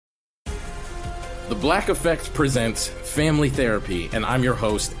The Black Effect presents Family Therapy, and I'm your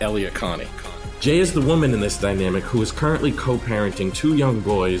host, Elliot Connie. Jay is the woman in this dynamic who is currently co-parenting 2 young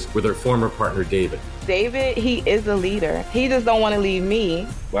boys with her former partner, David. David, he is a leader. He just don't want to leave me.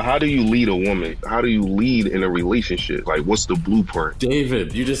 But how do you lead a woman? How do you lead in a relationship? Like, what's the blueprint?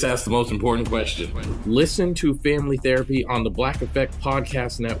 David, you just asked the most important question. Listen to Family Therapy on the Black Effect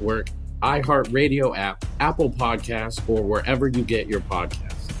Podcast Network, iHeartRadio app, Apple Podcasts, or wherever you get your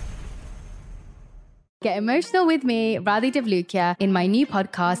podcasts. Get emotional with me, Radhi Devlukia, in my new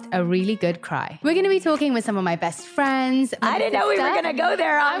podcast, A Really Good Cry. We're going to be talking with some of my best friends. I didn't know we were going to go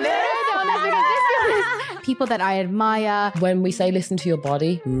there on this. People that I admire. When we say listen to your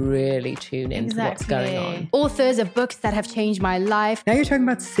body, really tune into what's going on. Authors of books that have changed my life. Now you're talking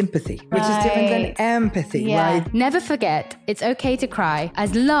about sympathy, which is different than empathy, right? Never forget, it's okay to cry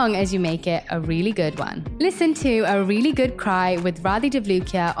as long as you make it a really good one. Listen to A Really Good Cry with Radhi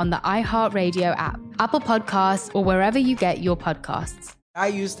Devlukia on the iHeartRadio app, Apple Podcasts, or wherever you get your podcasts. I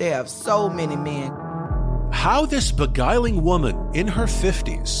used to have so many men. How this beguiling woman in her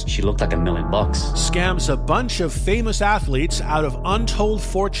 50s, she looked like $1 million, scams a bunch of famous athletes out of untold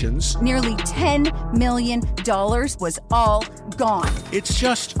fortunes. Nearly $10 million was all gone. It's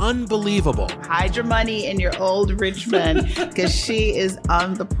just unbelievable. Hide your money in your old rich man, because she is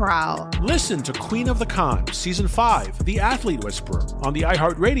on the prowl. Listen to Queen of the Con, Season 5, The Athlete Whisperer, on the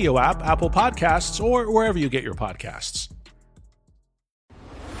iHeartRadio app, Apple Podcasts, or wherever you get your podcasts.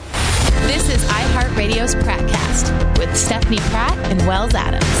 This is iHeartRadio's Prattcast with Stephanie Pratt and Wells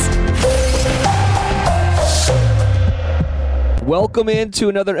Adams. Welcome into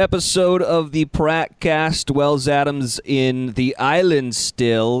another episode of the Prattcast. Wells Adams in the island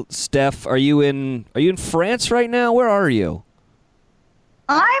still. Steph, are you in France right now? Where are you?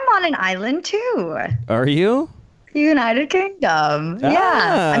 I'm on an island too. Are you? United Kingdom.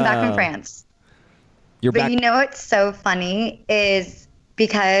 Yeah, I'm back from France. You're back. But you know what's so funny is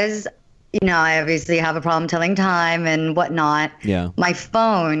because I obviously have a problem telling time and whatnot. Yeah. My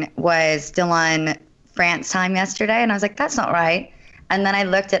phone was still on France time yesterday, and I was like, that's not right. And then I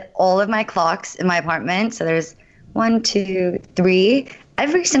looked at all of my clocks in my apartment. So there's 1, 2, 3.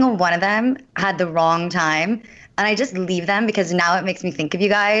 Every single one of them had the wrong time. And I just leave them because now it makes me think of you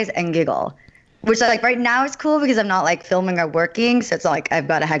guys and giggle. Which, like, right now is cool because I'm not, like, filming or working. So it's not like I've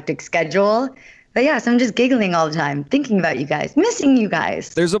got a hectic schedule. But yeah, so I'm just giggling all the time, thinking about you guys, missing you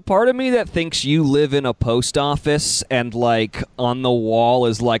guys. There's a part of me that thinks you live in a post office and, like, on the wall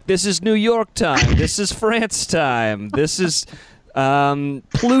is like, this is New York time, this is France time, this is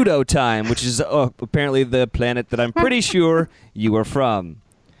Pluto time, which is apparently the planet that I'm pretty sure you are from.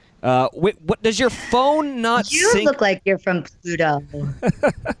 What does your phone not You sync? look like you're from Pluto.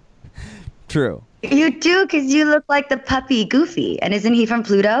 True. You do, because you look like the puppy Goofy. And isn't he from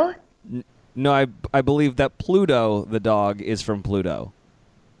Pluto? No, I believe that Pluto, the dog, is from Pluto.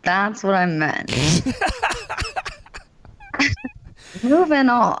 That's what I meant. Moving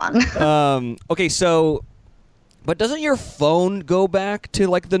on. Okay, so, but doesn't your phone go back to,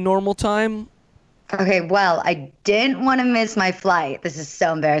 like, the normal time? Okay, well, I didn't want to miss my flight. This is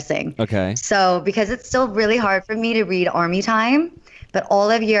so embarrassing. Okay. So, because it's still really hard for me to read Army time, but all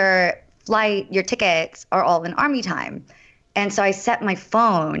of your tickets are all in Army time. And so I set my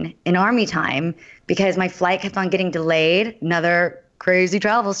phone in Army time because my flight kept on getting delayed. Another crazy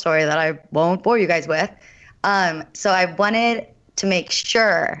travel story that I won't bore you guys with. So I wanted to make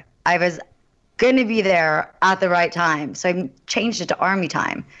sure I was going to be there at the right time. So I changed it to Army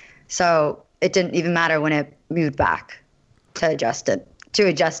time. So it didn't even matter when it moved back to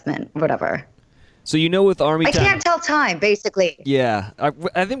adjustment, whatever. So with Army time... I can't tell time, basically. Yeah,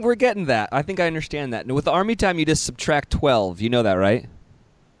 I think we're getting that. I think I understand that. With Army time, you just subtract 12. You know that, right?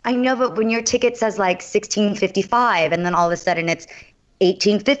 I know, but when your ticket says, like, 16:55, and then all of a sudden it's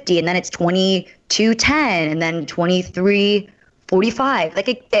 18:50, and then it's 22:10, and then 23:45. Like,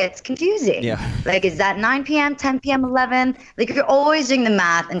 it gets confusing. Yeah. Like, is that 9 p.m., 10 p.m., 11? Like, you're always doing the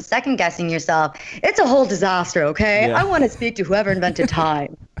math and second-guessing yourself. It's a whole disaster, okay? Yeah. I want to speak to whoever invented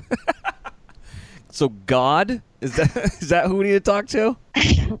time. So God? Is that who we need to talk to?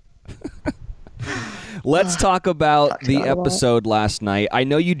 Let's talk about the episode last night. I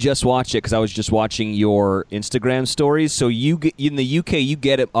know you just watched it because I was just watching your Instagram stories. So in the UK, you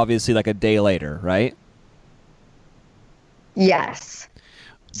get it obviously like a day later, right? Yes.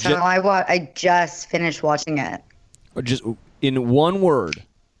 So I just finished watching it. Just in one word,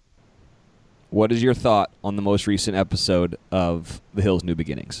 what is your thought on the most recent episode of The Hills New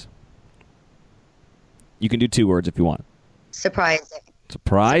Beginnings? You can do 2 words if you want. Surprising.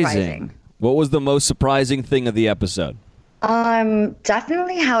 What was the most surprising thing of the episode?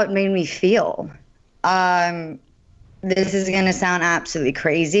 Definitely how it made me feel. This is going to sound absolutely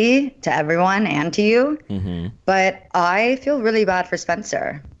crazy to everyone and to you, but I feel really bad for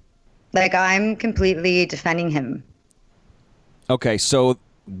Spencer. Like, I'm completely defending him. Okay, so,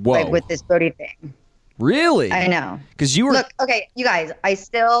 whoa. Like, with this Brody thing. Really? I know. Because you were... Look, okay, you guys, I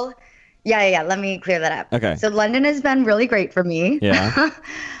still... Yeah, let me clear that up. Okay. So London has been really great for me. Yeah.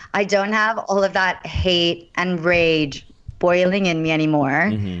 I don't have all of that hate and rage boiling in me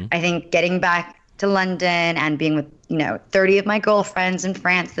anymore. I think getting back to London and being with, 30 of my girlfriends in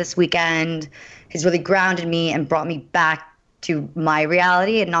France this weekend has really grounded me and brought me back to my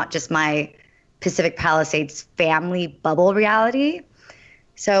reality and not just my Pacific Palisades family bubble reality.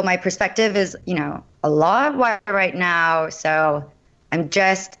 So my perspective is, a lot wider right now. So I'm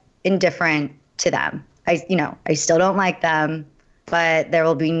just indifferent to them. I still don't like them, but there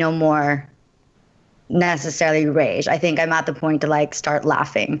will be no more necessarily rage. I think I'm at the point to start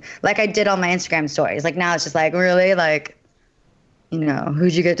laughing like I did on my Instagram stories. Like now it's just like, really? Like,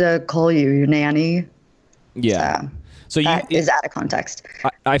 who'd you get to call you, your nanny? Yeah. So that is out of context.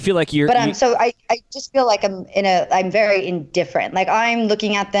 I feel like you're... But so I just feel like I'm very indifferent. Like I'm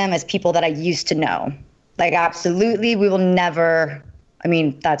looking at them as people that I used to know. Like absolutely, we will never... I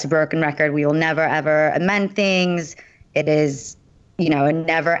mean, that's a broken record. We will never, ever amend things. It is, a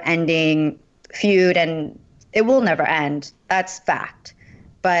never-ending feud, and it will never end. That's fact.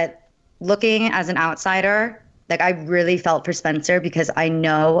 But looking as an outsider, I really felt for Spencer because I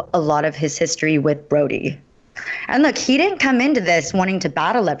know a lot of his history with Brody. And look, he didn't come into this wanting to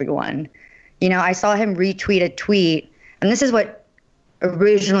battle everyone. I saw him retweet a tweet, and this is what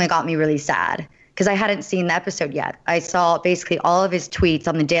originally got me really sad. Because I hadn't seen the episode yet. I saw basically all of his tweets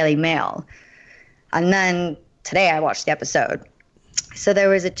on the Daily Mail. And then today I watched the episode. So there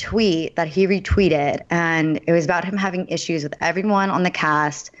was a tweet that he retweeted, and it was about him having issues with everyone on the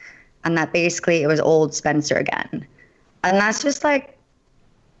cast, and that basically it was old Spencer again. And that's just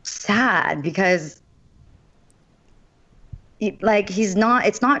sad because it's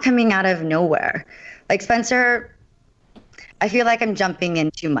not coming out of nowhere. Like Spencer... I feel like I'm jumping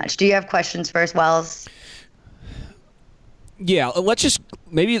in too much. Do you have questions first, Wells? Yeah, let's just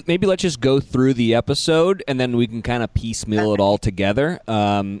maybe let's just go through the episode and then we can kind of piecemeal it all together.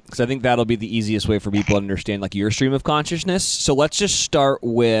 Because I think that'll be the easiest way for people to understand your stream of consciousness. So let's just start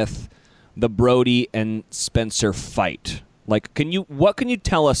with the Brody and Spencer fight. What can you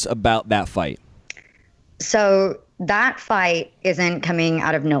tell us about that fight? So that fight isn't coming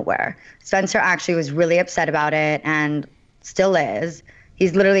out of nowhere. Spencer actually was really upset about it and still is.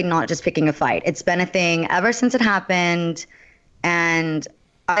 He's literally not just picking a fight. It's been a thing ever since it happened. And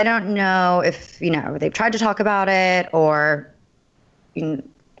I don't know if, they've tried to talk about it or,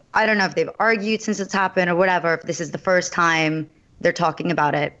 I don't know if they've argued since it's happened or whatever, if this is the first time they're talking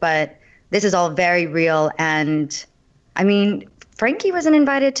about it. But this is all very real. And I mean, Frankie wasn't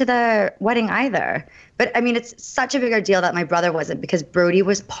invited to the wedding either. But I mean, it's such a bigger deal that my brother wasn't because Brody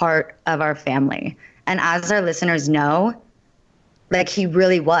was part of our family. And as our listeners know, he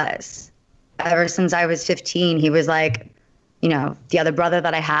really was. Ever since I was 15, he was the other brother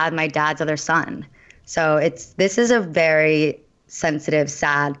that I had, my dad's other son. So this is a very sensitive,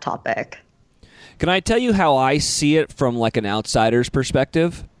 sad topic. Can I tell you how I see it from an outsider's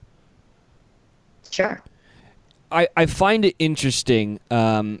perspective? Sure. I find it interesting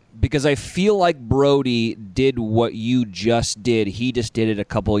because I feel like Brody did what you just did. He just did it a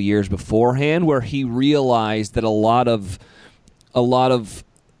couple of years beforehand where he realized that a lot of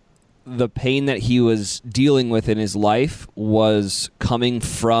the pain that he was dealing with in his life was coming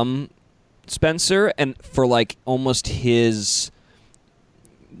from Spencer, and for almost his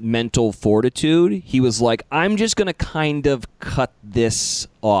mental fortitude, he was like, I'm just going to kind of cut this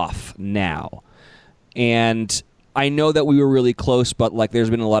off now. And I know that we were really close, but there's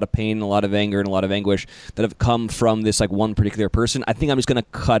been a lot of pain, a lot of anger, and a lot of anguish that have come from this one particular person. I think I'm just going to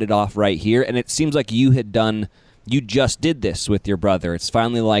cut it off right here. And it seems like you just did this with your brother. It's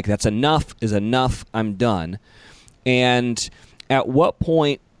finally that's enough is enough. I'm done. And at what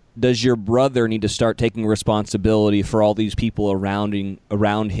point does your brother need to start taking responsibility for all these people around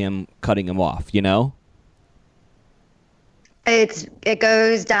him cutting him off? It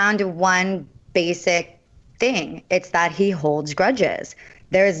goes down to one basic thing. It's that he holds grudges.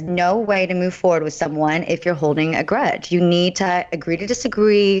 There is no way to move forward with someone if you're holding a grudge. You need to agree to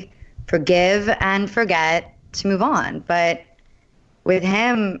disagree, forgive and forget to move on. But with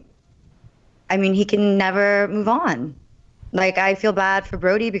him, I mean, he can never move on. I feel bad for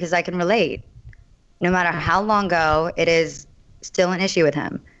Brody because I can relate. No matter how long ago, it is still an issue with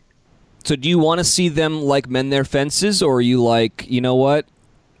him. So do you want to see them mend their fences, or are you you know what,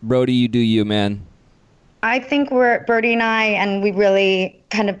 Brody, you do you, man? I think Brody and we really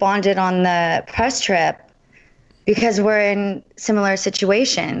kind of bonded on the press trip because we're in similar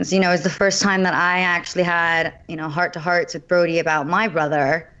situations. You know, it was the first time that I actually had, you know, heart-to-hearts with Brody about my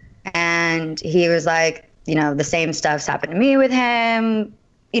brother. And he was like, you know, the same stuff's happened to me with him,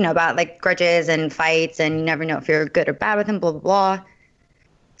 you know, about like grudges and fights, and you never know if you're good or bad with him, blah, blah, blah.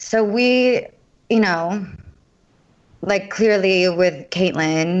 So we, you know, like clearly with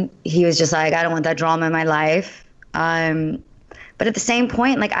Caitlyn, he was just like, I don't want that drama in my life. But at the same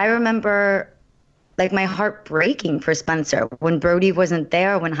point, like I remember like my heart breaking for Spencer when Brody wasn't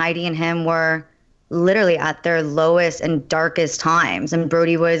there, when Heidi and him were literally at their lowest and darkest times, and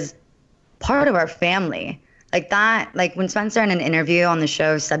Brody was part of our family. Like that, like when Spencer in an interview on the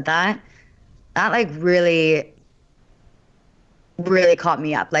show said that like really, really caught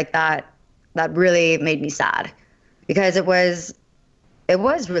me up. Like that really made me sad because it was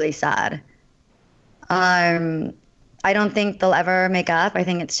really sad. I don't think they'll ever make up. I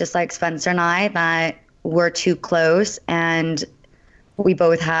think it's just like Spencer and I, that we're too close and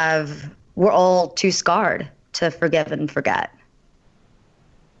we're all too scarred to forgive and forget.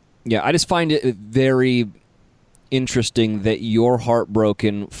 Yeah, I just find it very interesting that you're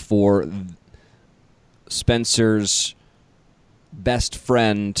heartbroken for Spencer's best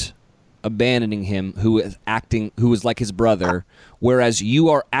friend abandoning him, who is like his brother, whereas you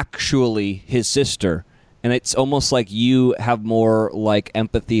are actually his sister. And it's almost like you have more like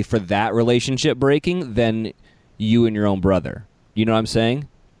empathy for that relationship breaking than you and your own brother. You know what I'm saying?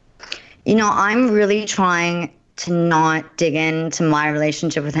 You know, I'm really trying to not dig into my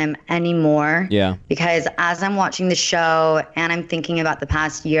relationship with him anymore. Yeah. Because as I'm watching the show and I'm thinking about the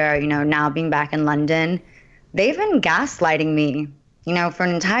past year, you know, now being back in London, they've been gaslighting me, you know, for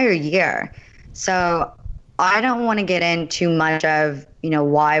an entire year. So I don't want to get in too much of, you know,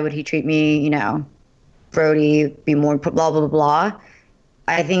 why would he treat me, you know, Brody be more blah, blah, blah.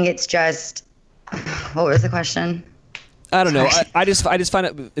 I think it's just, what was the question? I don't know. I just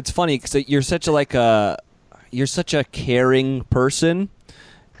find it's funny because you're such a caring person,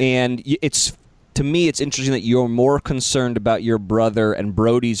 and to me it's interesting that you're more concerned about your brother and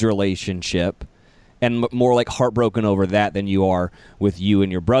Brody's relationship and more like heartbroken over that than you are with you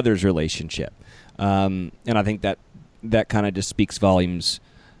and your brother's relationship. And I think that kind of just speaks volumes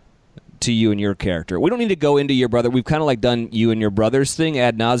to you and your character. We don't need to go into your brother. We've kind of like done you and your brother's thing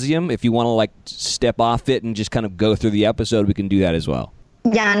ad nauseum. If you want to like step off it and just kind of go through the episode, we can do that as well.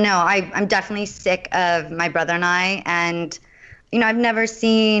 Yeah, no, I'm definitely sick of my brother and I. And, you know, I've never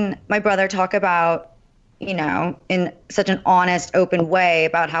seen my brother talk about, you know, in such an honest, open way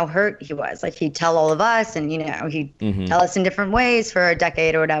about how hurt he was. Like he'd tell all of us and, you know, he'd tell us in different ways for a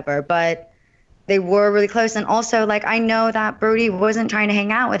decade or whatever. But they were really close. And also, like, I know that Brody wasn't trying to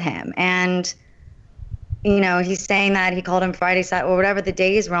hang out with him. And, you know, he's saying that he called him Friday, Saturday, or whatever the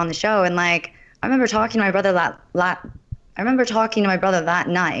days were on the show. And, like, I remember talking to my brother that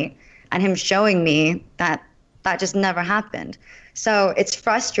night and him showing me that just never happened. So it's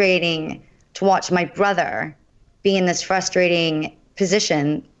frustrating to watch my brother be in this frustrating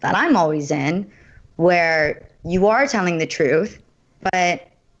position that I'm always in, where you are telling the truth, but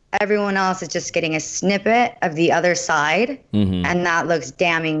everyone else is just getting a snippet of the other side, and that looks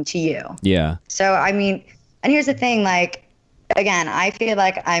damning to you. Yeah. So, I mean, and here's the thing, like, again, I feel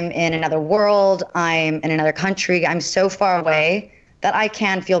like I'm in another world, I'm in another country, I'm so far away that I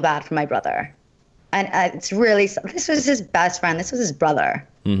can feel bad for my brother. And it's really, this was his best friend, this was his brother.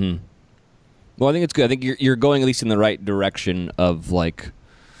 Mm-hmm. Well, I think it's good. I think you're going at least in the right direction of, like,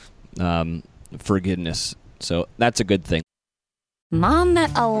 forgiveness. So that's a good thing. Mom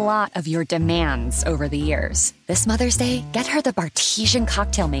met a lot of your demands over the years. This Mother's Day, get her the Bartesian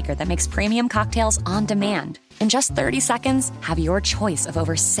cocktail maker that makes premium cocktails on demand. In just 30 seconds, have your choice of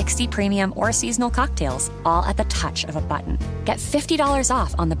over 60 premium or seasonal cocktails, all at the touch of a button. Get $50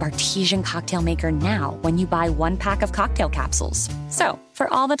 off on the Bartesian cocktail maker now when you buy 1 pack of cocktail capsules. So, for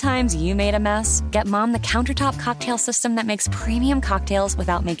all the times you made a mess, get Mom the countertop cocktail system that makes premium cocktails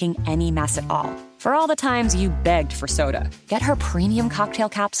without making any mess at all. For all the times you begged for soda, get her premium cocktail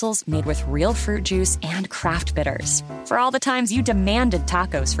capsules made with real fruit juice and craft bitters. For all the times you demanded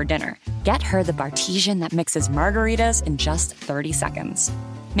tacos for dinner, get her the Bartesian that mixes margaritas in just 30 seconds.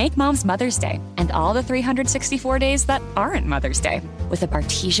 Make Mom's Mother's Day and all the 364 days that aren't Mother's Day with a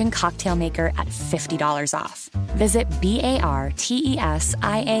Bartesian cocktail maker at $50 off. Visit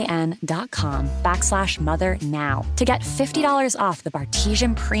BARTESIAN.com/mother now to get $50 off the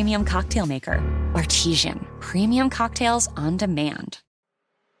Bartesian Premium Cocktail Maker. Bartesian, premium cocktails on demand.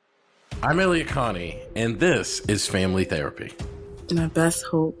 I'm Elliot Connie, and this is Family Therapy. My best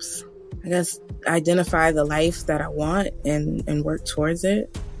hopes I guess, identify the life that I want and work towards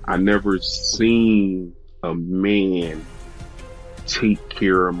it. I never seen a man take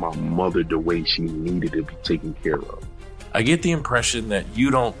care of my mother the way she needed to be taken care of. I get the impression that you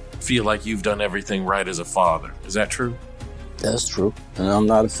don't feel like you've done everything right as a father. Is that true? That's true, and I'm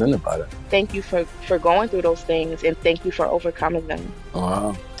not offended by that. Thank you for going through those things, and thank you for overcoming them.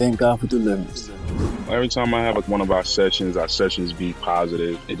 Wow. Thank God for deliverance. Every time I have one of our sessions be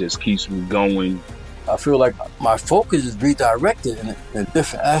positive. It just keeps me going. I feel like my focus is redirected in a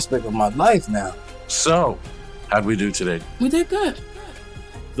different aspect of my life now. So, how'd we do today? We did good.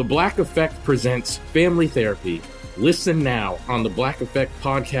 The Black Effect presents Family Therapy. Listen now on the Black Effect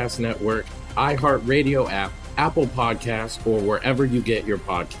Podcast Network, iHeartRadio app, Apple Podcasts, or wherever you get your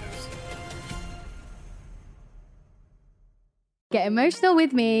podcasts. Get emotional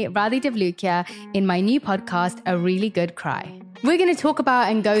with me, Radhi Devlukia, in my new podcast, A Really Good Cry. We're going to talk about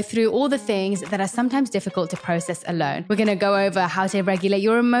and go through all the things that are sometimes difficult to process alone. We're going to go over how to regulate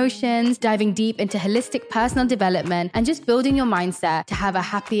your emotions, diving deep into holistic personal development, and just building your mindset to have a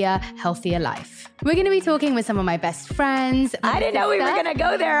happier, healthier life. We're going to be talking with some of my best friends. I didn't know we were going to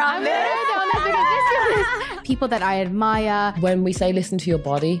go there on this. People that I admire. When we say listen to your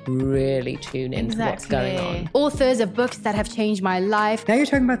body, really tune into what's going on. Authors of books that have changed my life. Now you're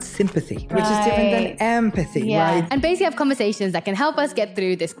talking about sympathy, which is different than empathy, right? And basically have conversations that can help us get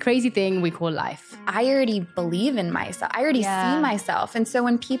through this crazy thing we call life. I already believe in myself. I already see myself. And so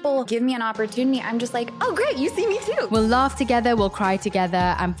when people give me an opportunity, I'm just like, oh, great, you see me too. We'll laugh together, we'll cry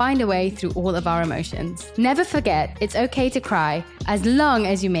together, and find a way through all of our emotions. Never forget, it's okay to cry, as long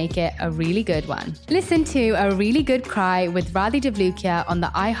as you make it a really good one. Listen to A Really Good Cry with Radhi Devlukia on the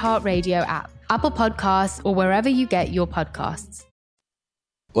iHeartRadio app, Apple Podcasts, or wherever you get your podcasts.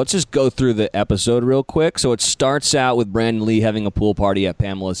 Let's just go through the episode real quick. So it starts out with Brandon Lee having a pool party at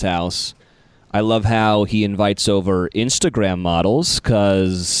Pamela's house. I love how he invites over Instagram models,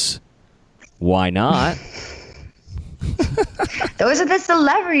 because why not? Those are the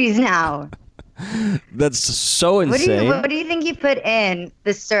celebrities now. That's so insane. What do you think you put in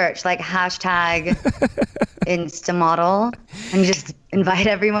the search, like hashtag Instamodel, and just invite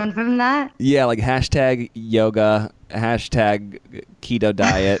everyone from that? Yeah, like hashtag yoga, hashtag keto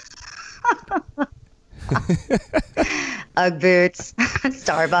diet. Ugg boots,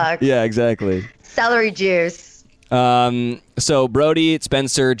 Starbucks. Yeah, exactly. Celery juice. So Brody,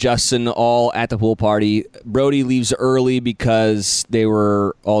 Spencer, Justin, all at the pool party. Brody leaves early because they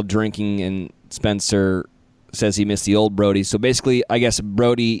were all drinking, and Spencer says he missed the old Brody. So basically, I guess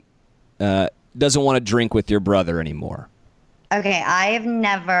Brody doesn't want to drink with your brother anymore. Okay, I've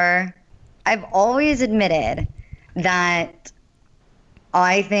always admitted that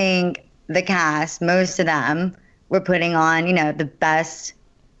I think the cast, most of them, were putting on, the best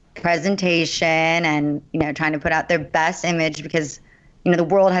presentation and, trying to put out their best image because, the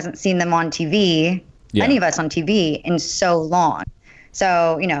world hasn't seen them on TV, any of us on TV, in so long.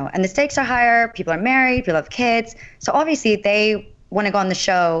 So, and the stakes are higher, people are married, people have kids. So obviously they want to go on the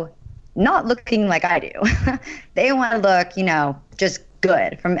show not looking like I do. They want to look, just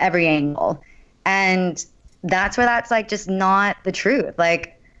good from every angle. And that's where that's like just not the truth.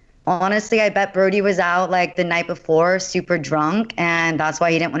 Like, honestly, I bet Brody was out like the night before, super drunk, and that's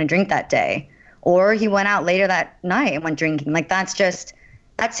why he didn't want to drink that day. Or he went out later that night and went drinking. Like, that's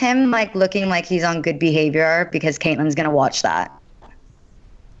him like looking like he's on good behavior because Caitlin's going to watch that.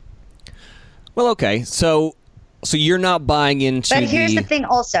 Well, okay. So you're not buying into But here's the thing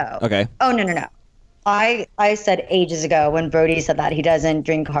also. Okay. Oh, no. I said ages ago when Brody said that he doesn't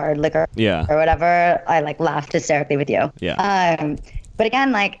drink hard liquor or whatever, I like laughed hysterically with you. Yeah. But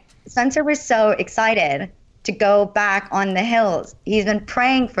again, like, Spencer was so excited to go back on the hills. He's been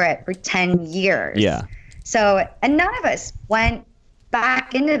praying for it for 10 years. Yeah. So, and none of us went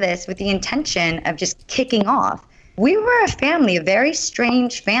back into this with the intention of just kicking off. We were a family, a very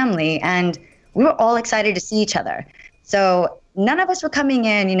strange family, and we were all excited to see each other. So none of us were coming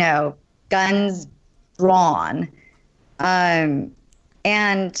in, guns drawn. And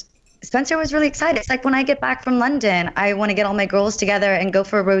Spencer was really excited. It's like when I get back from London, I want to get all my girls together and go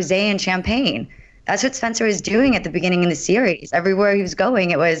for a rosé and champagne. That's what Spencer was doing at the beginning of the series. Everywhere he was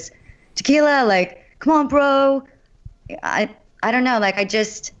going, it was tequila, like, come on, bro. I don't know. Like,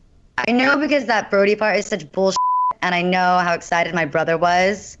 I know because that Brody part is such bullshit, and I know how excited my brother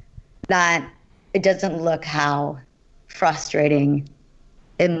was, that it doesn't look how frustrating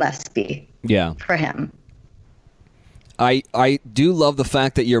it must be for him. I do love the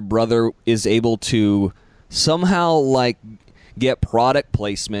fact that your brother is able to somehow like get product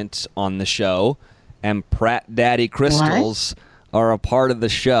placement on the show, and Pratt Daddy Crystals are a part of the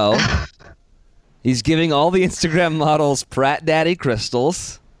show. He's giving all the Instagram models Pratt Daddy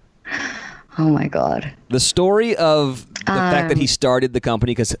crystals. Oh my God. The story of the fact that he started the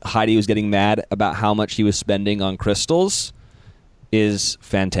company because Heidi was getting mad about how much he was spending on crystals is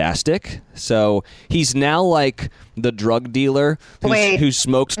fantastic. So he's now like the drug dealer who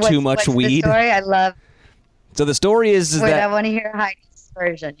smokes too much weed. The story? I love. So the story is that I want to hear Heidi's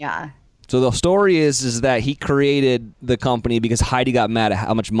version. Yeah. So the story is that he created the company because Heidi got mad at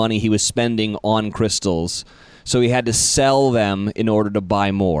how much money he was spending on crystals. So he had to sell them in order to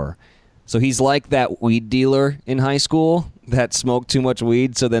buy more. So he's like that weed dealer in high school that smoked too much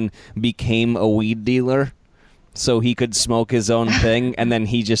weed, so then became a weed dealer so he could smoke his own thing, and then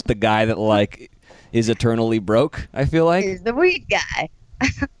he's just the guy that like is eternally broke, I feel like. He's the weed guy.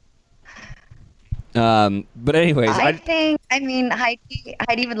 But anyways, Heidi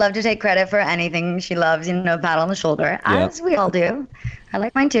would love to take credit for anything she loves, pat on the shoulder, as we all do. I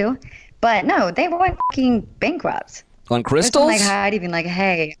like mine too. But no, they went fucking bankrupt. On crystals? Like Heidi being like,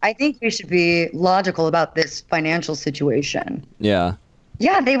 hey, I think we should be logical about this financial situation. Yeah.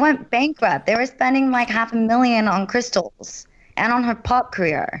 Yeah, they went bankrupt. They were spending like $500,000 on crystals and on her pop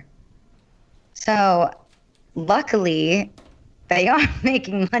career. So luckily, they are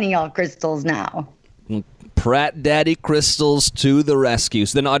making money off crystals now. Pratt Daddy crystals to the rescue.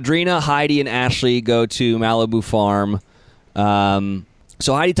 So then Audrina, Heidi, and Ashley go to Malibu Farm.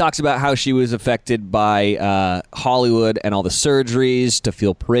 So Heidi talks about how she was affected by Hollywood and all the surgeries to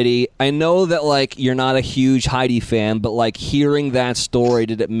feel pretty. I know that like you're not a huge Heidi fan, but like hearing that story,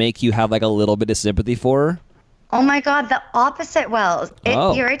 did it make you have like a little bit of sympathy for her? Oh my God, the opposite, Wells. It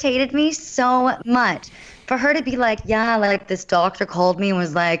irritated me so much. For her to be like, yeah, like this doctor called me and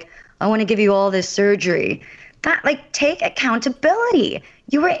was like, I want to give you all this surgery. That, like, take accountability.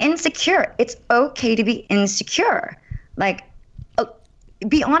 You were insecure. It's okay to be insecure. Like,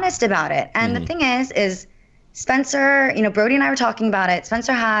 be honest about it. And the thing is Spencer, Brody and I were talking about it.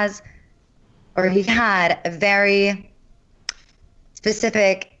 Spencer he had a very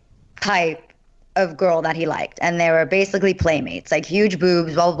specific type of girl that he liked. And they were basically playmates, like huge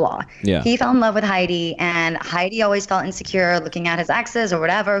boobs, blah, blah, blah. Yeah. He fell in love with Heidi, and Heidi always felt insecure looking at his exes or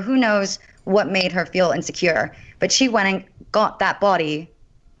whatever. Who knows what made her feel insecure. But she went and got that body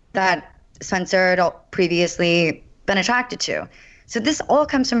that Spencer had previously been attracted to. So this all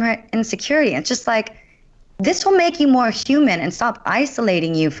comes from her insecurity. It's just like, this will make you more human and stop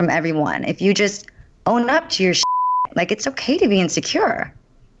isolating you from everyone. If you just own up to your shit, like it's okay to be insecure.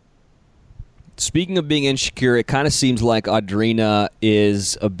 Speaking of being insecure, it kind of seems like Audrina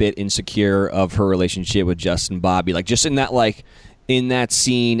is a bit insecure of her relationship with Justin Bobby. Like just in that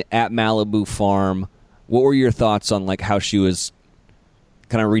scene at Malibu Farm, what were your thoughts on like how she was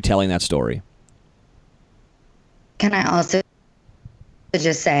kind of retelling that story? Can I also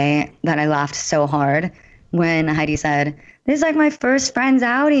just say that I laughed so hard when Heidi said, this is like my first friend's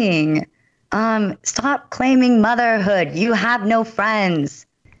outing. Stop claiming motherhood. You have no friends.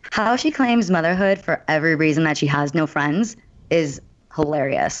 How she claims motherhood for every reason that she has no friends is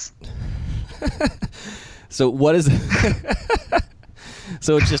hilarious. So what is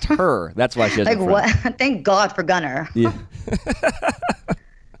So it's just her. That's why she has like no friends. What? Thank God for Gunner. Yeah.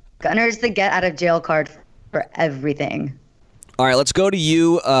 Gunner's the get out of jail card for everything. All right, let's go to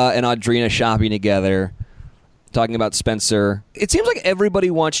you and Audrina shopping together, talking about Spencer. It seems like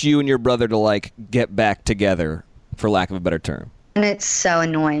everybody wants you and your brother to like get back together, for lack of a better term. And it's so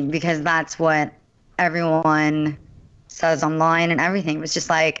annoying because that's what everyone says online and everything. It was just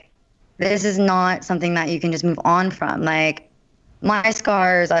like, this is not something that you can just move on from. Like, my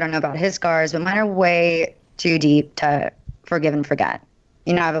scars, I don't know about his scars, but mine are way too deep to forgive and forget.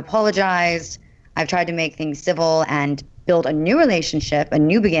 I've apologized. I've tried to make things civil and build a new relationship, a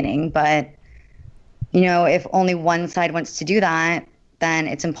new beginning. But, if only one side wants to do that, then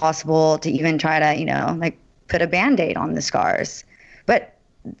it's impossible to even try to, put a Band-Aid on the scars. But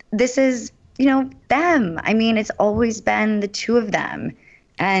this is, them. I mean, it's always been the two of them.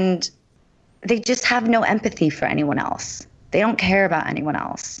 And they just have no empathy for anyone else. They don't care about anyone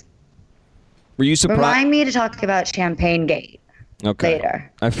else. Were you surprised? Remind me to talk about Champagne Gate later.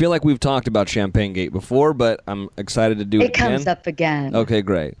 I feel like we've talked about Champagne Gate before, but I'm excited to do it again. It comes up again. Okay,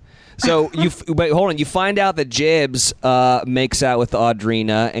 great. So wait, hold on. You find out that Jibbs makes out with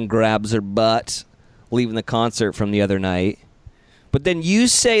Audrina and grabs her butt, leaving the concert from the other night. But then you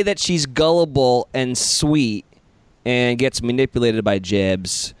say that she's gullible and sweet and gets manipulated by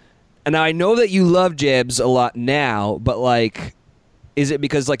Jibbs. And now I know that you love Jibbs a lot now, but like, is it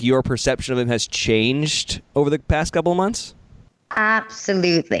because like your perception of him has changed over the past couple of months?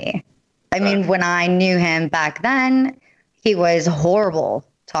 Absolutely. I mean, when I knew him back then, he was horrible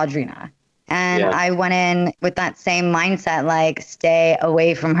to Audrina. And I went in with that same mindset, like, stay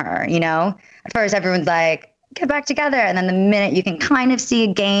away from her, you know? At first, everyone's like, get back together. And then the minute you can kind of see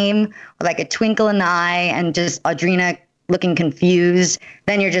a game with like a twinkle in the eye and just Audrina looking confused,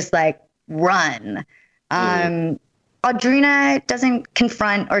 then you're just like, run. Audrina doesn't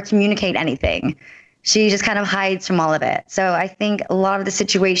confront or communicate anything. She just kind of hides from all of it. So I think a lot of the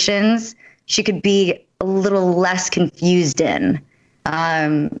situations she could be a little less confused in.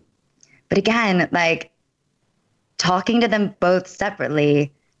 But again, like, talking to them both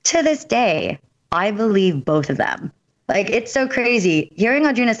separately, to this day, I believe both of them. Like, it's so crazy. Hearing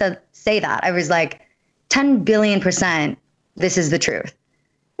Audrina say that, I was like, 10 billion%, this is the truth.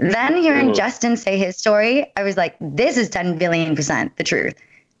 Then hearing Justin say his story, I was like, this is 10 billion% the truth.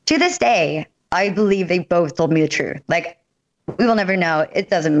 To this day, I believe they both told me the truth. Like, we will never know. It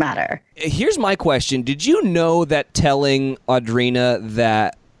doesn't matter. Here's my question. Did you know that telling Audrina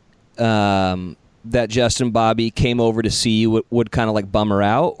that that Justin Bobby came over to see you would kind of like bum her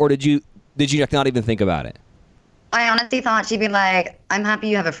out? Or did you not even think about it? I honestly thought she'd be like, I'm happy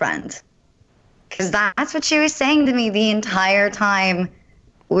you have a friend. Because that's what she was saying to me the entire time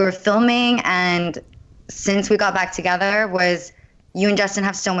we were filming, and since we got back together, was you and Justin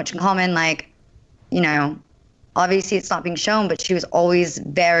have so much in common. Like, you know, obviously it's not being shown, but she was always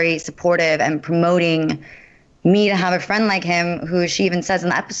very supportive and promoting me to have a friend like him, who she even says in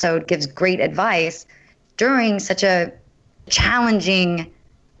the episode gives great advice during such a challenging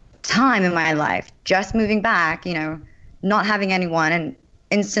time in my life. Just moving back, you know, not having anyone, and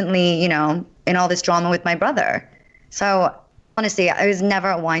instantly, you know, in all this drama with my brother. So honestly, I was never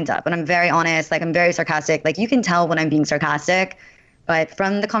a wind up, and I'm very honest. Like, I'm very sarcastic. Like, you can tell when I'm being sarcastic, but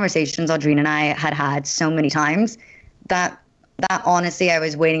from the conversations Audrina and I had so many times, that honestly, I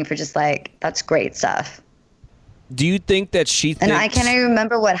was waiting for just like, that's great stuff. Do you think that she thinks... And I can't even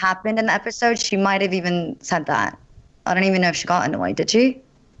remember what happened in the episode. She might have even said that. I don't even know if she got annoyed. Did she?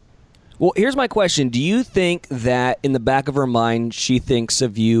 Well, here's my question. Do you think that in the back of her mind, she thinks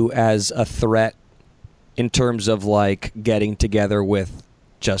of you as a threat in terms of, like, getting together with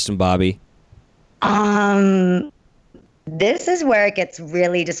Justin Bobby? This is where it gets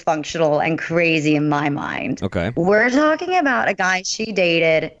really dysfunctional and crazy in my mind. Okay. We're talking about a guy she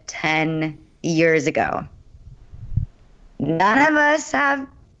dated 10 years ago. None of us have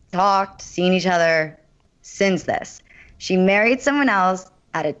talked, seen each other since this. She married someone else,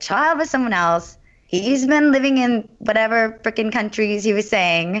 had a child with someone else. He's been living in whatever freaking countries he was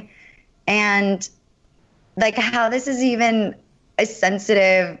saying. And like, how this is even a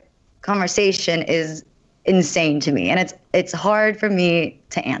sensitive conversation is insane to me. And it's hard for me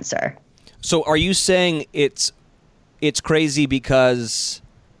to answer. So are you saying it's crazy because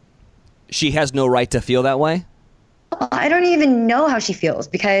she has no right to feel that way? I don't even know how she feels,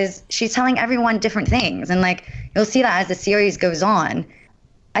 because she's telling everyone different things. And like, you'll see that as the series goes on.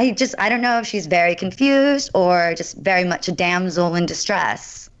 I don't know if she's very confused or just very much a damsel in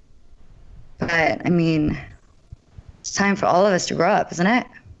distress. But I mean, it's time for all of us to grow up, isn't it?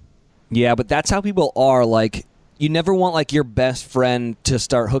 Yeah, but that's how people are. Like, you never want like your best friend to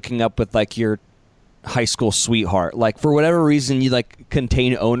start hooking up with like your high school sweetheart. Like, for whatever reason, you like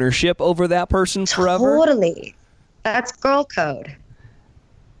contain ownership over that person forever. Totally. That's girl code.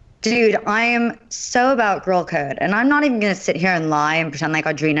 Dude, I am so about girl code. And I'm not even going to sit here and lie and pretend like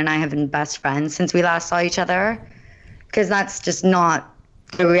Audrina and I have been best friends since we last saw each other. Because that's just not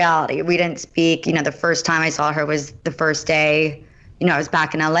the reality. We didn't speak. You know, the first time I saw her was the first day, you know, I was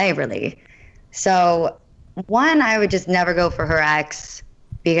back in LA, really. So, one, I would just never go for her ex,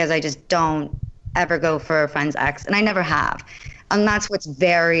 because I just don't ever go for a friend's ex. And I never have. And that's what's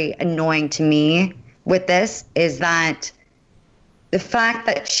very annoying to me with this, is that the fact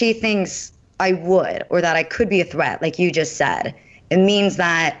that she thinks I would, or that I could be a threat, like you just said, it means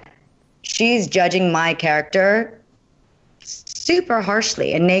that she's judging my character super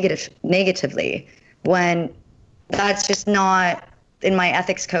harshly and negatively, when that's just not in my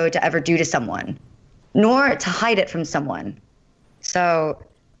ethics code to ever do to someone, nor to hide it from someone. So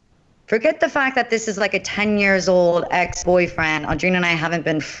forget the fact that this is like a 10 years old ex-boyfriend. Audrina and I haven't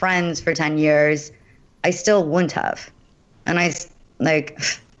been friends for 10 years. I still wouldn't have. And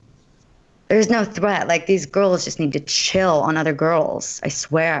there's no threat. Like, these girls just need to chill on other girls. I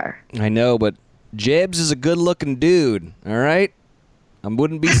swear. I know, but Jebs is a good-looking dude, all right? I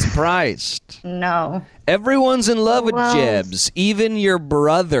wouldn't be surprised. No. Everyone's in love with Jebs, even your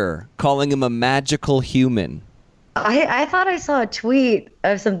brother, calling him a magical human. I thought I saw a tweet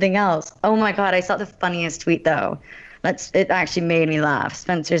of something else. Oh, my God, I saw the funniest tweet, though. It actually made me laugh.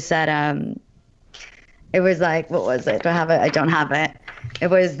 Spencer said, It was like, what was it? Do I have it? I don't have it. It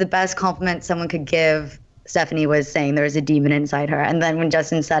was the best compliment someone could give. Stephanie was saying there was a demon inside her. And then when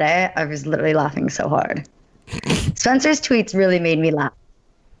Justin said it, I was literally laughing so hard. Spencer's tweets really made me laugh.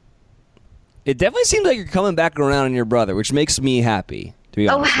 It definitely seems like you're coming back around on your brother, which makes me happy, to be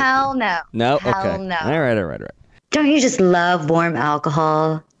honest. Oh, hell no. No? Hell Okay. no. All right. Don't you just love warm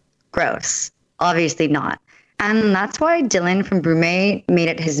alcohol? Gross. Obviously not. And that's why Dylan from Brewmate made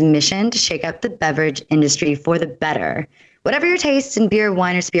it his mission to shake up the beverage industry for the better. Whatever your tastes in beer,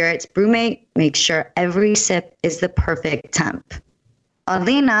 wine, or spirits, Brewmate makes sure every sip is the perfect temp.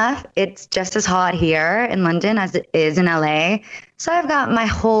 Oddly enough, it's just as hot here in London as it is in LA. So I've got my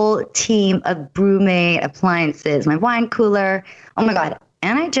whole team of Brewmate appliances, my wine cooler. Oh my God.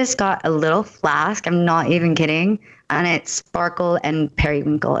 And I just got a little flask. I'm not even kidding. And it's sparkle and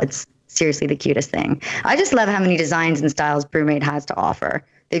periwinkle. It's seriously the cutest thing. I just love how many designs and styles Brewmate has to offer.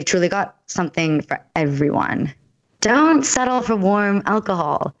 They've truly got something for everyone. Don't settle for warm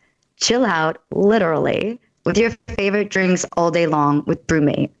alcohol. Chill out, literally, with your favorite drinks all day long with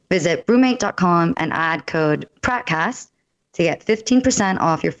Brewmate. Visit brewmate.com and add code PRATCAST to get 15%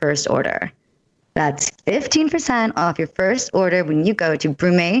 off your first order. That's 15% off your first order when you go to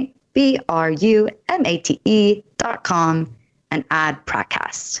Brewmate, BRUMATE.com, and add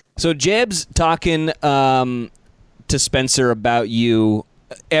PRATCAST. So Jeb's talking to Spencer about you.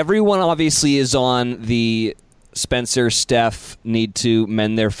 Everyone obviously is on the Spencer, Steph need to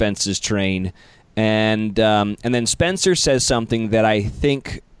mend their fences train. And then Spencer says something that I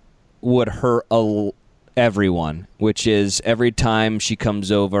think would hurt everyone, which is every time she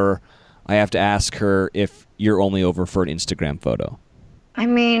comes over, I have to ask her if you're only over for an Instagram photo. I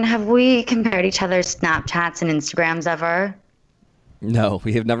mean, have we compared each other's Snapchats and Instagrams ever? No,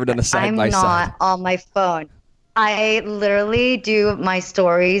 we have never done a side I'm by side. not on my phone. I literally do my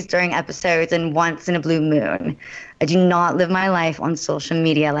stories during episodes and once in a blue moon. I do not live my life on social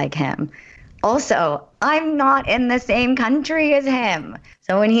media like him. Also, I'm not in the same country as him.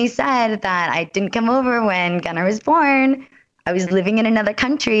 So when he said that I didn't come over when Gunnar was born, I was living in another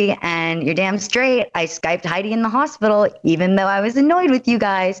country, and you're damn straight, I Skyped Heidi in the hospital, even though I was annoyed with you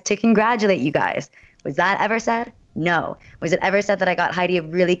guys, to congratulate you guys. Was that ever said? No. Was it ever said that I got Heidi a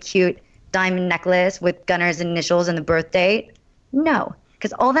really cute diamond necklace with Gunnar's initials and the birth date? No,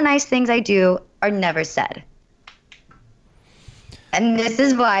 because all the nice things I do are never said. And this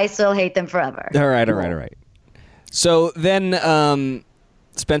is why I still hate them forever. All right. So then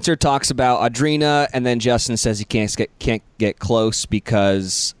Spencer talks about Audrina, and then Justin says he can't get close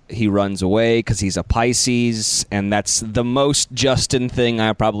because he runs away because he's a Pisces, and that's the most Justin thing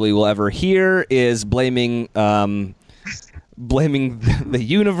I probably will ever hear is blaming the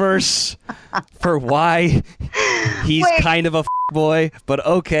universe for why he's kind of a boy, but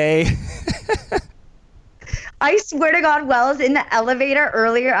okay. I swear to God, Wells, in the elevator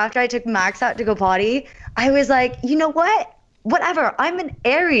earlier after I took Max out to go potty, I was like, you know what? Whatever. I'm an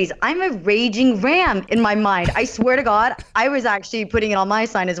Aries. I'm a raging ram in my mind. I swear to God, I was actually putting it on my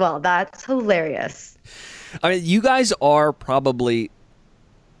sign as well. That's hilarious. I mean, you guys are probably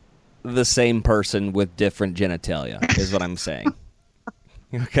the same person with different genitalia, is what I'm saying.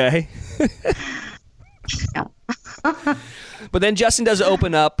 Okay? Yeah. But then Justin does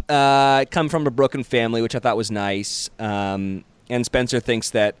open up, come from a broken family, which I thought was nice. And Spencer thinks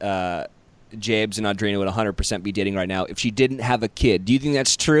that Jabes and Audrina would 100% be dating right now if she didn't have a kid. Do you think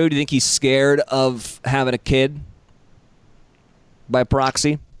that's true? Do you think he's scared of having a kid by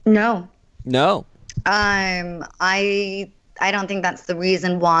proxy? No. I don't think that's the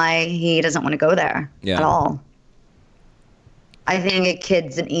reason why he doesn't want to go there at all. I think a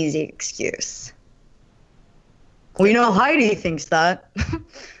kid's an easy excuse. We know Heidi thinks that.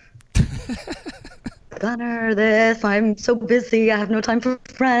 Gunnar, this, I'm so busy. I have no time for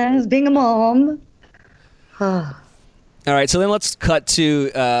friends, being a mom. All right, so then let's cut to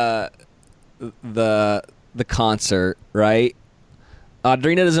the concert, right?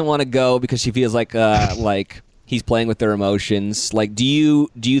 Audrina doesn't want to go because she feels like he's playing with their emotions. Like, do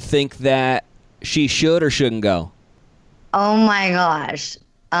you think that she should or shouldn't go? Oh my gosh.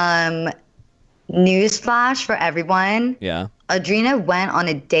 Newsflash for everyone. Yeah. Audrina went on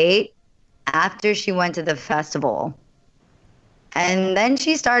a date after she went to the festival. And then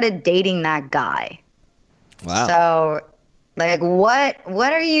she started dating that guy. Wow. So, like,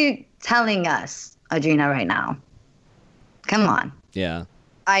 what are you telling us, Audrina, right now? Come on. Yeah.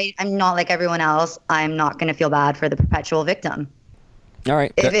 I'm not like everyone else. I'm not going to feel bad for the perpetual victim. All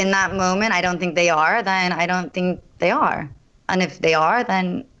right. If in that moment I don't think they are, then I don't think they are. And if they are,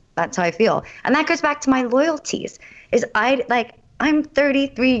 then that's how I feel. And that goes back to my loyalties. Is I'm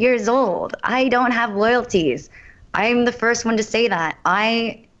 33 years old. I don't have loyalties. I'm the first one to say that.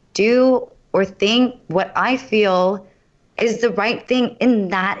 I do or think what I feel is the right thing in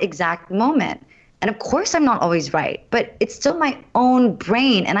that exact moment. And of course I'm not always right, but it's still my own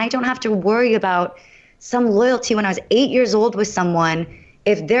brain, and I don't have to worry about some loyalty when I was 8 years old with someone.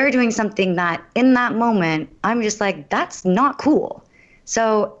 If they're doing something that in that moment, I'm just like, that's not cool.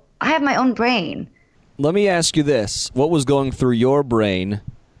 So I have my own brain. Let me ask you this. What was going through your brain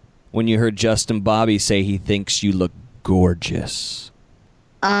when you heard Justin Bobby say he thinks you look gorgeous?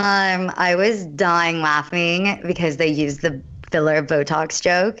 I was dying laughing because they used the filler Botox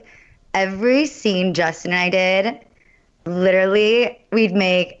joke. Every scene Justin and I did, literally, we'd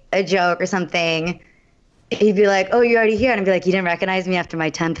make a joke or something. He'd be like, oh, you're already here. And I'd be like, you didn't recognize me after my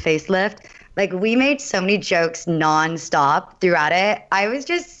 10th facelift? Like, we made so many jokes nonstop throughout it. I was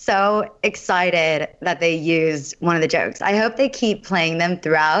just so excited that they used one of the jokes. I hope they keep playing them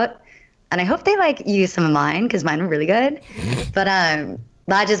throughout. And I hope they, like, use some of mine, because mine were really good. But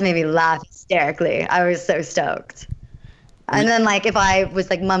that just made me laugh hysterically. I was so stoked. And then, like, if I was,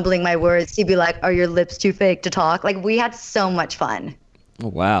 like, mumbling my words, he'd be like, are your lips too fake to talk? Like, we had so much fun. Oh,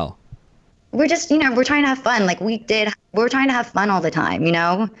 wow. We're just, we're trying to have fun. Like, we're trying to have fun all the time,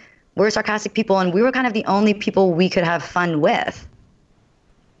 We're sarcastic people, and we were kind of the only people we could have fun with.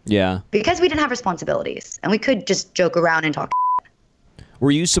 Yeah. Because we didn't have responsibilities, and we could just joke around and talk.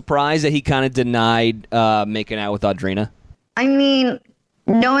 Were you surprised that he kind of denied making out with Audrina? I mean,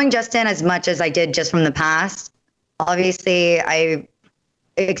 knowing Justin as much as I did just from the past, obviously I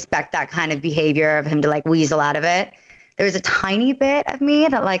expect that kind of behavior of him to, like, weasel out of it. There was a tiny bit of me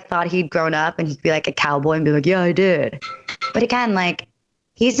that, like, thought he'd grown up and he'd be like a cowboy and be like, yeah, I did. But again, like,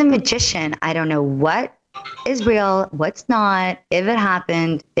 he's a magician. I don't know what is real, what's not, if it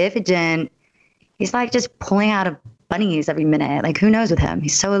happened, if it didn't. He's, like, just pulling out of bunnies every minute. Like, who knows with him?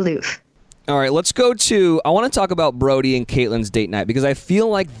 He's so aloof. All right, let's go to, I want to talk about Brody and Caitlin's date night, because I feel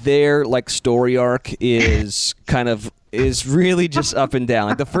like their, like, story arc is is really just up and down.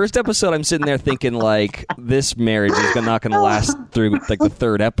 Like, the first episode, I'm sitting there thinking, like, this marriage is not going to last through, like, the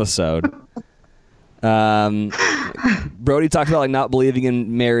third episode. Brody talked about, like, not believing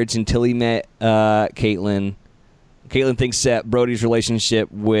in marriage until he met Caitlin. Caitlin thinks that Brody's relationship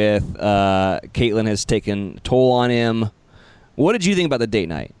with Caitlin has taken a toll on him. What did you think about the date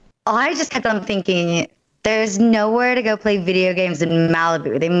night? I just kept on thinking, there's nowhere to go play video games in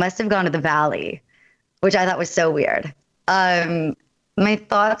Malibu. They must have gone to the Valley, which I thought was so weird. My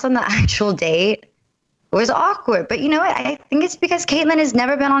thoughts on the actual date was awkward. But you know what? I think it's because Caitlin has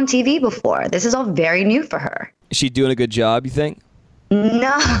never been on TV before. This is all very new for her. Is she doing a good job, you think?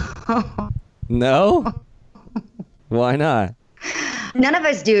 No. No? Why not? None of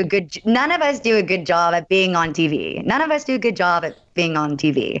us do a good job at being on TV. None of us do a good job at being on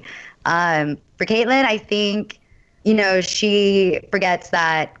TV. For Caitlin, I think, she forgets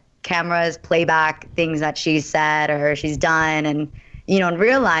that cameras play back things that she's said or she's done. And, in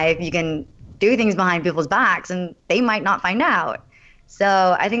real life, you can do things behind people's backs and they might not find out.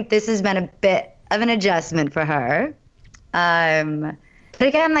 So I think this has been a bit of an adjustment for her. But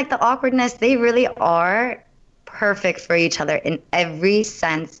again, like, the awkwardness, they really are perfect for each other in every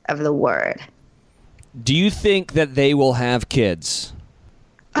sense of the word. Do you think that they will have kids?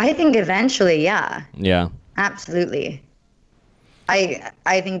 I think eventually, yeah. Yeah. Absolutely.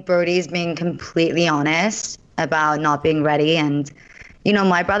 I think Brody's being completely honest about not being ready. And,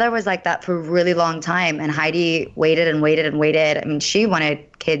 my brother was like that for a really long time. And Heidi waited and waited and waited. I mean, she wanted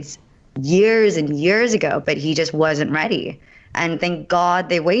kids years and years ago, but he just wasn't ready. And thank God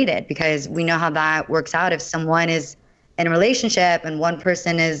they waited, because we know how that works out. If someone is in a relationship and one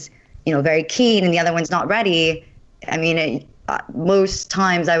person is, very keen and the other one's not ready, I mean, most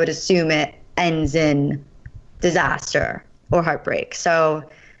times I would assume it ends in disaster or heartbreak. So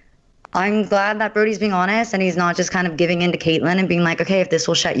I'm glad that Brody's being honest and he's not just kind of giving in to Caitlin and being like, okay, if this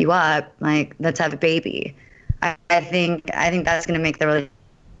will shut you up, like, let's have a baby. I think that's going to make the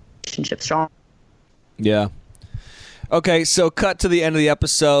relationship strong. Yeah. Okay, so cut to the end of the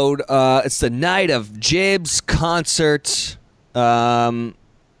episode. It's the night of Jib's concert.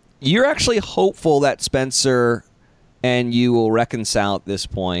 You're actually hopeful that Spencer and you will reconcile at this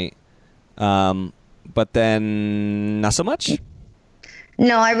point, but then not so much?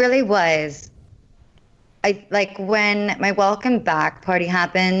 No, I really was. When my welcome back party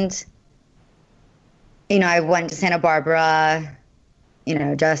happened, I went to Santa Barbara,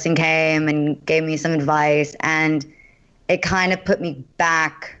 Justin came and gave me some advice, and it kind of put me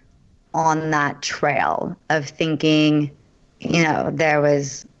back on that trail of thinking, there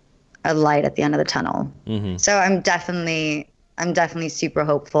was a light at the end of the tunnel. Mm-hmm. So I'm definitely I'm definitely super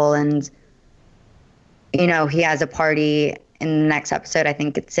hopeful. And, you know, he has a party in the next episode, I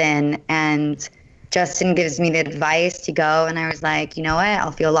think it's in, and Justin gives me the advice to go. And I was like, you know what?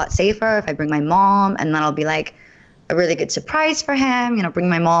 I'll feel a lot safer if I bring my mom, and then I'll be like a really good surprise for him, you know, bring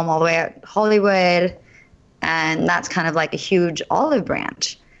my mom all the way out to Hollywood. And that's kind of like a huge olive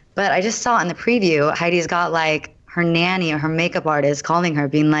branch. But I just saw in the preview, Heidi's got like her nanny or her makeup artist calling her,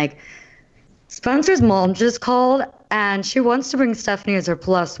 being like, Spencer's mom just called and she wants to bring Stephanie as her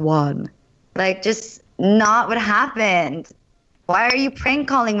 +1. Like, just not what happened. Why are you prank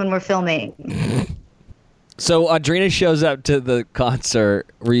calling when we're filming? So Audrina shows up to the concert.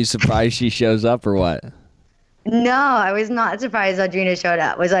 Were you surprised she shows up or what? No, I was not surprised Audrina showed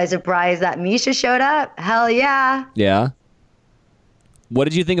up. Was I surprised that Misha showed up? Hell yeah. Yeah? What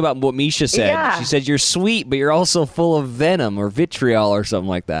did you think about what Misha said? Yeah. She said, you're sweet, but you're also full of venom or vitriol or something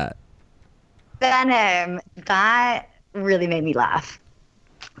like that. Venom. That really made me laugh.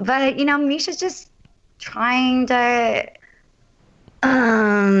 But, you know, Misha's just trying to... Can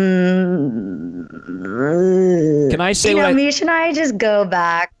I say you know, what Misha and I just go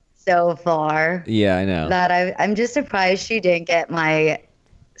back so far. Yeah, I know. That I'm just surprised she didn't get my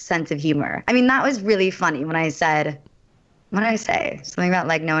sense of humor. I mean, that was really funny when I said, what did I say? Something about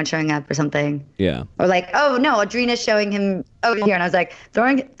like no one showing up or something. Yeah. Or like, oh no, Audrina's showing him over here, and I was like,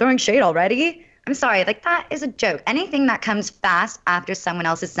 throwing shade already? I'm sorry, like that is a joke. Anything that comes fast after someone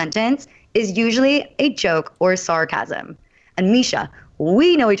else's sentence is usually a joke or sarcasm. And Misha,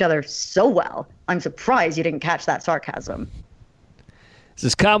 we know each other so well. I'm surprised you didn't catch that sarcasm. This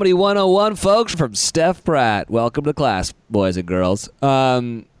is Comedy 101, folks, from Steph Pratt. Welcome to class, boys and girls.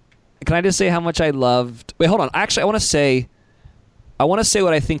 Can I just say how much I loved... Wait, hold on. Actually, I want to say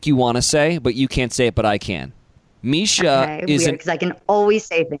what I think you want to say, but you can't say it, but I can. Misha is... Weird, because I can always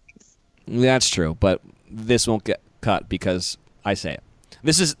say things. That's true, but this won't get cut because I say it.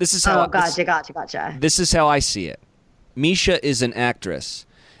 This is how... Oh, gotcha. This is how I see it. Misha is an actress,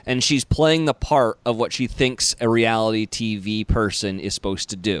 and she's playing the part of what she thinks a reality TV person is supposed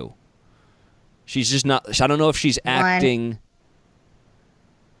to do. She's just not... I don't know if she's acting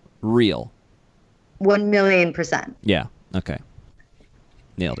real. 1,000,000%. Yeah, okay.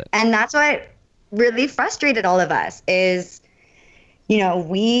 Nailed it. And that's what really frustrated all of us is, you know,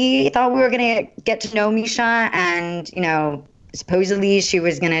 we thought we were going to get to know Misha, and, you know, supposedly she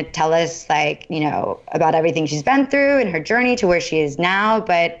was going to tell us, like, you know, about everything she's been through and her journey to where she is now.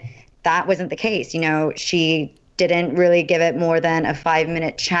 But that wasn't the case. You know, she didn't really give it more than a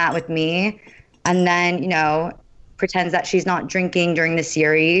 5-minute chat with me. And then, you know, pretends that she's not drinking during the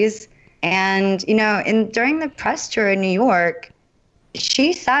series. And, you know, during the press tour in New York,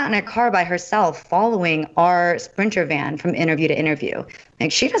 she sat in a car by herself following our Sprinter van from interview to interview.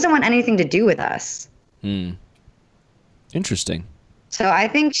 Like, she doesn't want anything to do with us. Interesting. So I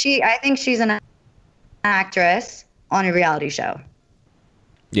think she's an actress on a reality show.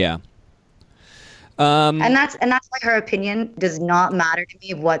 Yeah. And that's why her opinion does not matter to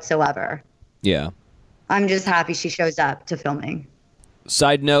me whatsoever. Yeah. I'm just happy she shows up to filming.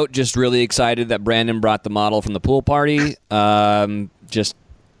 Side note, just really excited that Brandon brought the model from the pool party. Just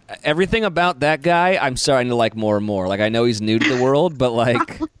everything about that guy, I'm starting to like more and more. Like, I know he's new to the world, but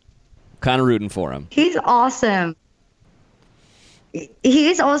like kind of rooting for him. He's awesome.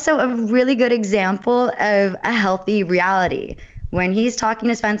 He's also a really good example of a healthy reality. When he's talking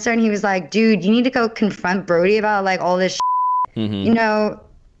to Spencer and he was like, dude, you need to go confront Brody about like all this shit. Mm-hmm. You know,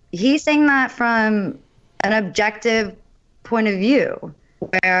 he's saying that from an objective point of view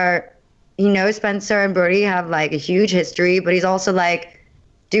where, you know, Spencer and Brody have like a huge history, but he's also like,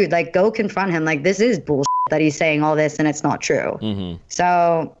 dude, like go confront him. Like, this is bullshit that he's saying all this and it's not true. Mm-hmm.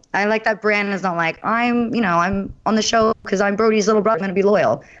 So I like that Brandon is not like, I'm on the show because I'm Brody's little brother, I'm going to be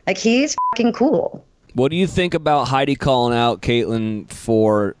loyal. Like, he's fucking cool. What do you think about Heidi calling out Caitlyn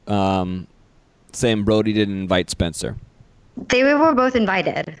for saying Brody didn't invite Spencer? They were both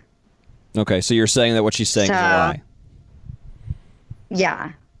invited. Okay, so you're saying that what she's saying is a lie.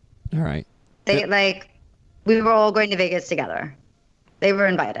 Yeah. All right. We were all going to Vegas together. They were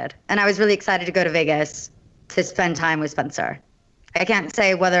invited. And I was really excited to go to Vegas to spend time with Spencer. I can't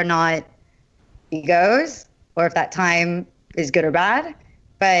say whether or not he goes or if that time is good or bad,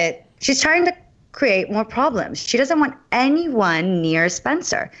 but she's trying to create more problems. She doesn't want anyone near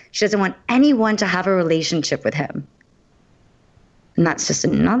Spencer. She doesn't want anyone to have a relationship with him. And that's just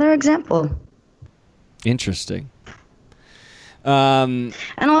another example. Interesting. And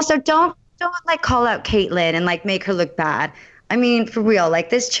also don't like call out Caitlyn and like make her look bad. I mean, for real, like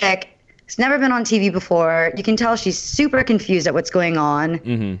this chick has never been on TV before. You can tell she's super confused at what's going on.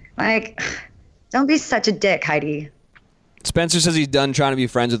 Mm-hmm. Like, don't be such a dick, Heidi. Spencer says he's done trying to be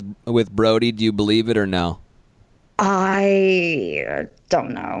friends with Brody. Do you believe it or no? I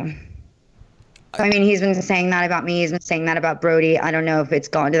don't know. I mean, he's been saying that about me. He's been saying that about Brody. I don't know if it's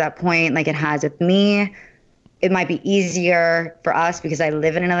gone to that point like it has with me. It might be easier for us because I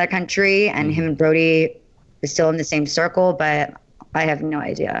live in another country and him and Brody is still in the same circle, but I have no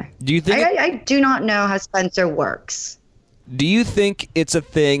idea. Do you think I do not know how Spencer works. Do you think it's a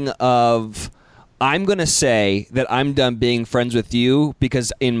thing of, I'm going to say that I'm done being friends with you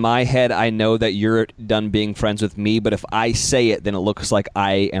because in my head I know that you're done being friends with me, but if I say it, then it looks like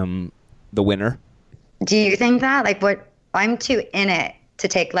I am the winner? Do you think that? Like, what? I'm too in it to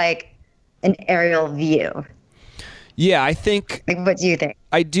take, like, an aerial view. Yeah, I think... Like, what do you think?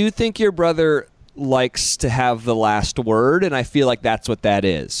 I do think your brother likes to have the last word, and I feel like that's what that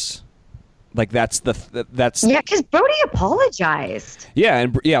is. Like, that's... Yeah, because Brody apologized. Yeah,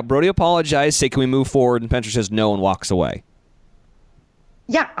 Brody apologized, say, can we move forward? And Spencer says no and walks away.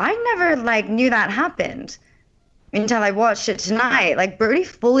 Yeah, I never, like, knew that happened until I watched it tonight. Like, Brody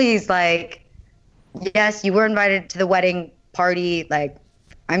fully's like, yes, you were invited to the wedding party. Like,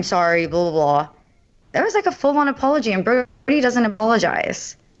 I'm sorry, blah, blah, blah. That was like a full-on apology, and Brody doesn't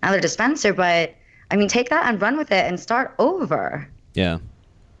apologize. Neither does Spencer, but, I mean, take that and run with it and start over. Yeah.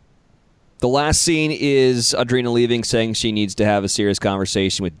 The last scene is Audrina leaving, saying she needs to have a serious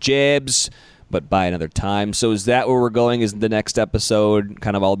conversation with Jibs, but by another time. So is that where we're going? Is the next episode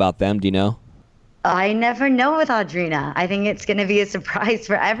kind of all about them? Do you know? I never know with Audrina. I think it's going to be a surprise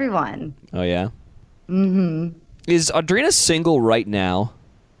for everyone. Oh, yeah? Mm-hmm. Is Audrina single right now?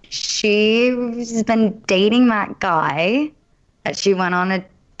 She's been dating that guy that she went on a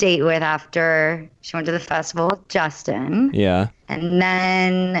date with after she went to the festival, Justin. Yeah. And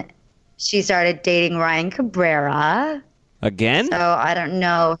then she started dating Ryan Cabrera. Again? So I don't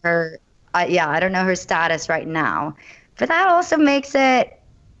know her. I don't know her status right now. But that also makes it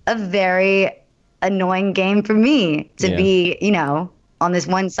a very annoying game for me to be, on this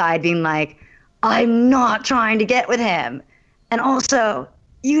one side being like, I'm not trying to get with him. And also,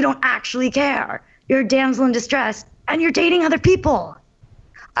 you don't actually care. You're a damsel in distress and you're dating other people.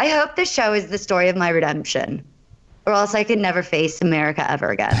 I hope this show is the story of my redemption, or else I could never face America ever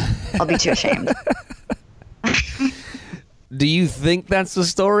again. I'll be too ashamed. Do you think that's the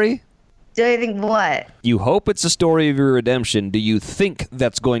story? Do I think what? You hope it's the story of your redemption. Do you think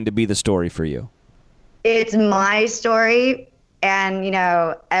that's going to be the story for you? It's my story, and,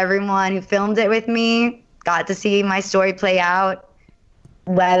 everyone who filmed it with me got to see my story play out.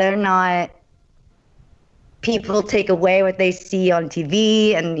 Whether or not people take away what they see on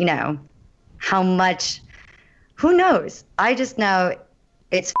TV and, how much, who knows? I just know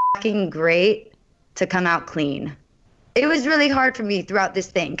it's fucking great to come out clean. It was really hard for me throughout this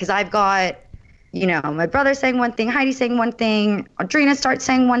thing because I've got, my brother saying one thing, Heidi saying one thing, Audrina starts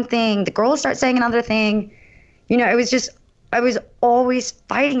saying one thing, the girls start saying another thing. It was just, I was always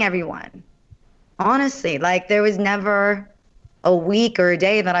fighting everyone. Honestly, like there was never a week or a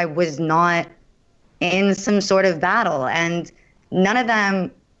day that I was not in some sort of battle. And none of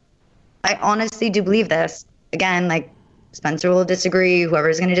them, I honestly do believe this. Again, like Spencer will disagree,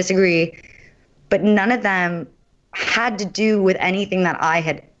 whoever's going to disagree, but none of them had to do with anything that I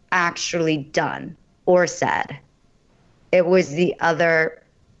had actually done or said. It was the other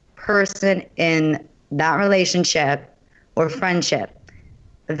person in that relationship or friendship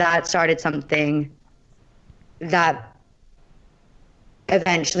that started something that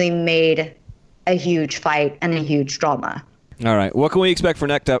eventually made a huge fight and a huge drama. All right. What can we expect for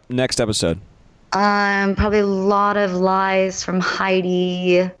next episode? Probably a lot of lies from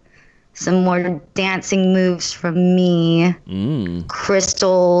Heidi, some more dancing moves from me,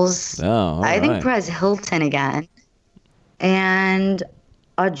 crystals. Oh, I think Perez Hilton again. And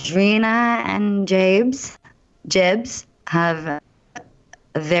Audrina and Jibs have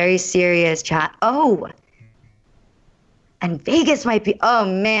a very serious chat. Oh, and Vegas might be, oh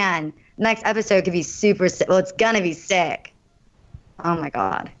man, next episode could be super sick. Well, it's gonna be sick. Oh my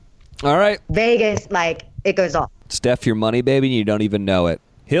God. All right. Vegas, it goes off. Steph, your money, baby, and you don't even know it.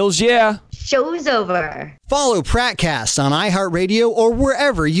 Hills, yeah. Show's over. Follow Prattcast on iHeartRadio or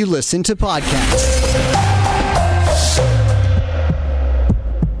wherever you listen to podcasts.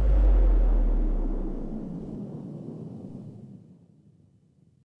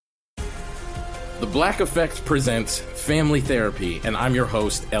 The Black Effect presents Family Therapy, and I'm your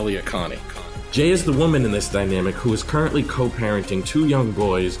host, Elliot Connie. Jay is the woman in this dynamic who is currently co-parenting 2 young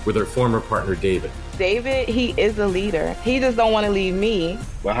boys with her former partner, David. David, he is a leader. He just don't want to leave me.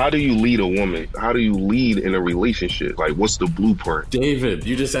 But how do you lead a woman? How do you lead in a relationship? Like, what's the blueprint? David,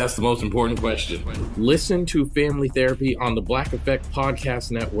 you just asked the most important question. Listen to Family Therapy on the Black Effect Podcast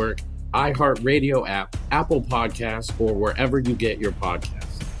Network, iHeartRadio app, Apple Podcasts, or wherever you get your podcasts.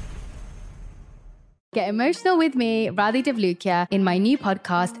 Get emotional with me, Radhi Devlukia, in my new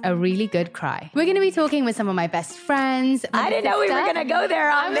podcast, A Really Good Cry. We're going to be talking with some of my best friends. I didn't know we were going to go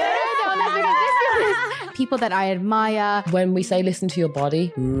there on this. People that I admire. When we say listen to your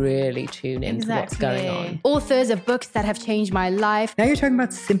body, really tune into what's going on. Authors of books that have changed my life. Now you're talking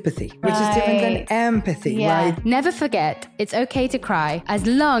about sympathy, which is different than empathy, right? Never forget, it's okay to cry as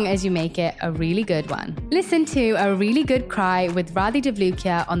long as you make it a really good one. Listen to A Really Good Cry with Radhi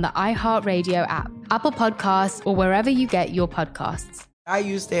Devlukia on the iHeartRadio app, Apple Podcasts, or wherever you get your podcasts. I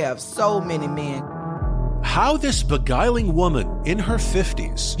used to have so many men. How this beguiling woman in her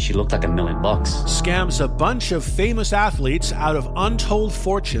 50s, she looked like $1 million, scams a bunch of famous athletes out of untold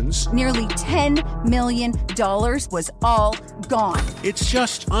fortunes. Nearly $10 million was all gone. It's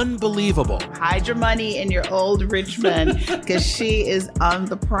just unbelievable. Hide your money in your old rich man, because she is on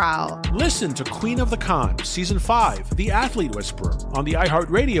the prowl. Listen to Queen of the Con, Season 5, The Athlete Whisperer, on the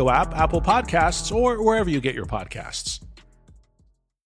iHeartRadio app, Apple Podcasts, or wherever you get your podcasts.